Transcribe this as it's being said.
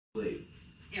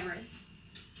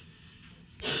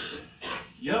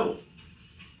Yo.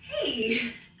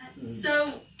 Hey.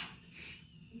 So,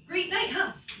 great night,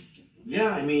 huh?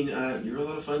 Yeah, I mean, you're a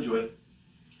lot of fun, Joy.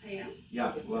 I am?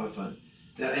 Yeah, a lot of fun.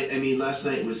 I mean, last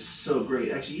night was so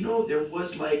great. Actually, you know, there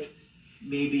was like,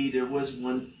 maybe there was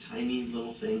one tiny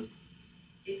little thing.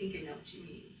 I think I know what you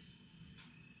mean.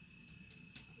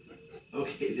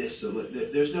 Okay, so look,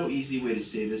 there's no easy way to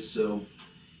say this, so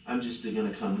I'm just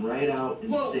gonna come right out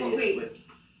and say it. Wait.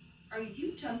 Are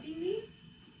you dumping me?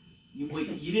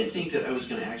 You didn't think that I was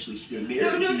gonna actually stay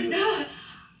married to you? No.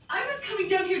 I was coming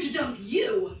down here to dump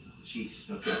you.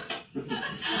 Jeez, okay.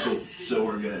 So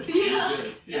we're good. Yeah. We're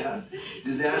good. Yeah.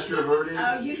 Disaster averted.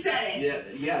 Oh, you said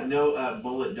it. Yeah, no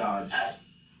bullet dodged.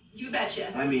 You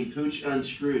betcha. I mean, pooch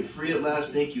unscrewed. Free at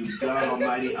last, thank you, God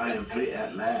Almighty, I am free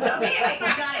at last. Okay,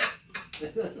 I got it.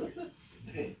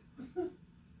 Hey,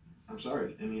 I'm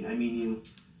sorry. I mean, you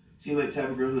seem like the type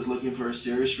of girl who's looking for a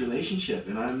serious relationship,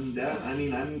 and I'm that. I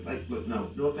mean, I'm like, look,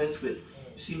 no offense, but you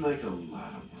seem like a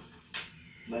lot of work.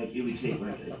 Like, it would take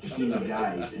like a team of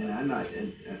guys, and I'm not,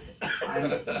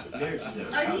 marriage is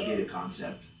an outdated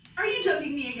concept. Are you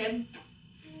dumping me again?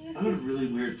 I'm in a really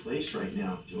weird place right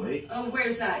now, Joy. Oh,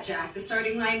 where's that, Jack? The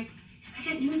starting line? 'Cause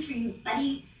I got news for you,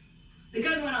 buddy. The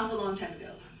gun went off a long time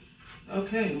ago.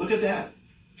 Okay, look at that.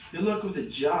 Good luck with the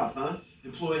job, huh?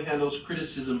 Employee handles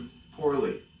criticism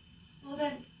poorly. Well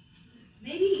then,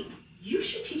 maybe you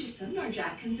should teach a seminar,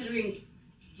 Jack, considering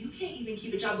you can't even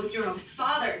keep a job with your own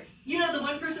father. You know, the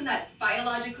one person that's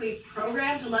biologically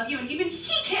programmed to love you, and even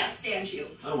he can't stand you.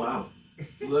 Oh, wow.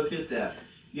 Look at that.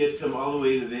 You had to come all the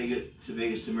way to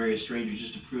Vegas to marry a stranger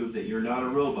just to prove that you're not a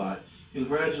robot.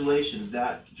 Congratulations,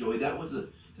 Joy, that was a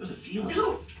feeling.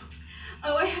 No.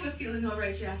 Oh, I have a feeling, all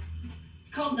right, Jack.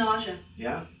 It's called nausea.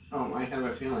 Yeah? Oh, I have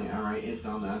a feeling. All right, it's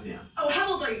on nausea. Oh,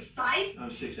 how old are you? 5?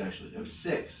 I'm 6, actually. I'm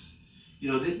 6.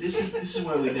 You know, this is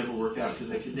why we never work out,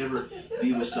 because I could never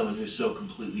be with someone who's so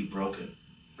completely broken.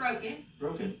 Broken?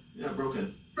 Broken. Yeah,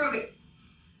 broken. Broken.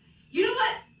 You know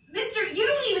what, mister? You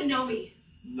don't even know me.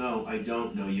 No, I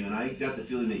don't know you, and I got the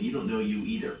feeling that you don't know you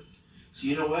either. So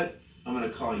you know what? I'm going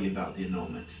to call you about the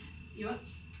annulment. You know what?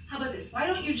 How about this? Why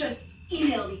don't you just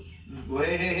email me? Well,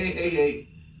 hey.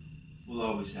 We'll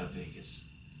always have Vegas.